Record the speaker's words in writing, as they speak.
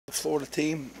the Florida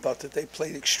team. Thought that they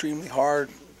played extremely hard.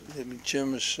 I mean,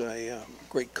 Jim is a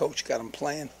great coach, got them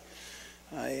playing.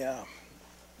 I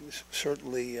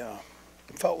certainly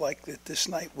felt like that this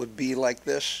night would be like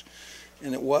this,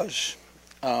 and it was.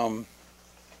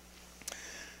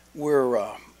 We're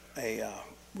a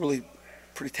really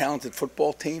pretty talented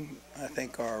football team. I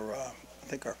think our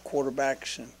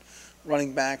quarterbacks and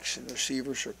running backs and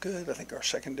receivers are good. I think our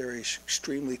secondary is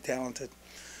extremely talented.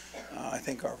 I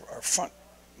think our front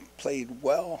played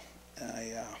well.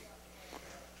 You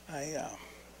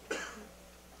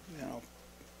know,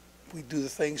 we do the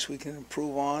things we can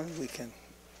improve on. We can,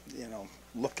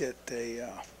 look at a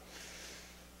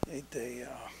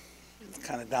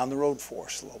kind of down the road for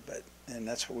us a little bit, and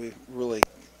that's what we really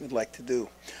would like to do.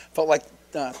 Felt like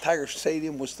Tiger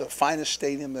Stadium was the finest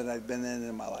stadium that I've been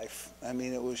in my life. I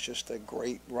mean, it was just a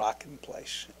great rocking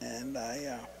place, and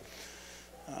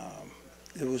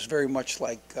it was very much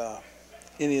like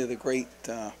any of the great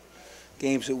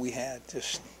games that we had,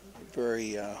 just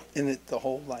very in it the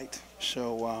whole night.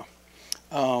 So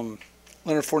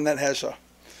Leonard Fournette has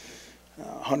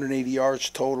 180 yards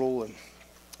total, and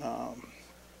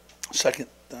second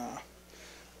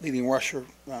leading rusher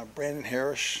Brandon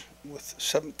Harris with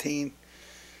 17,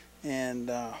 and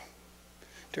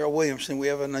Darrell Williamson. We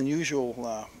have an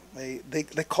unusual.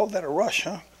 They called that a rush,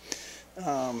 huh?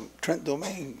 Trent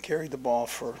Domingue carried the ball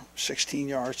for 16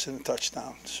 yards and a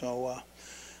touchdown. So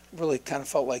really kind of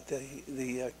felt like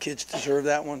the kids deserved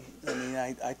that one. I mean,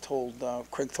 I told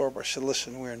Craig Thorpe, I said,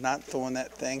 listen, we're not throwing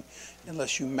that thing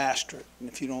unless you master it. And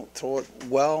if you don't throw it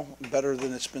well, better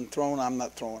than it's been thrown, I'm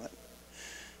not throwing it.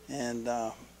 And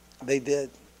they did.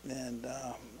 And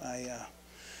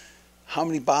how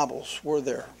many bobbles were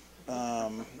there?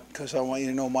 Because I want you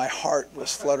to know my heart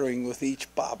was fluttering with each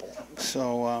bobble.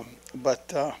 So,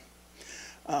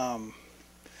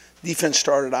 defense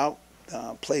started out,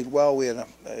 played well. We had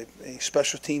a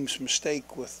special teams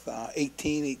mistake with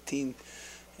 18,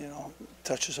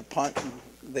 touches a punt, and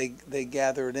they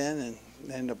gather it in and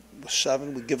end up with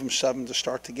 7. We give them 7 to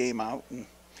start the game out. And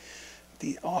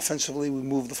offensively, we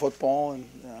move the football and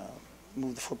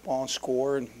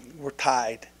score, and we're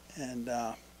tied. And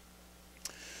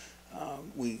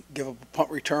we give up a punt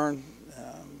return.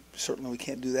 Certainly, we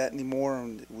can't do that anymore.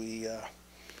 And we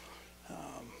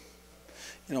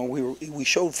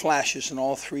showed flashes in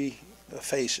all 3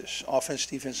 phases: offense,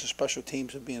 defense, and special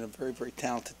teams of being a very, very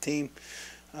talented team.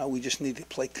 We just need to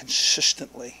play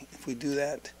consistently. If we do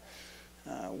that,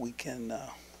 we can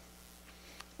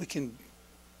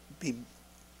be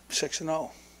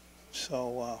 6-0.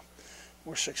 So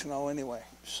we're 6-0 anyway.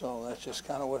 So that's just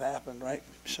kind of what happened, right?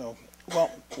 So, well,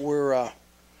 we're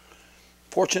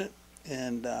fortunate,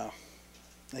 and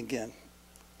again,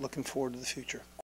 looking forward to the future.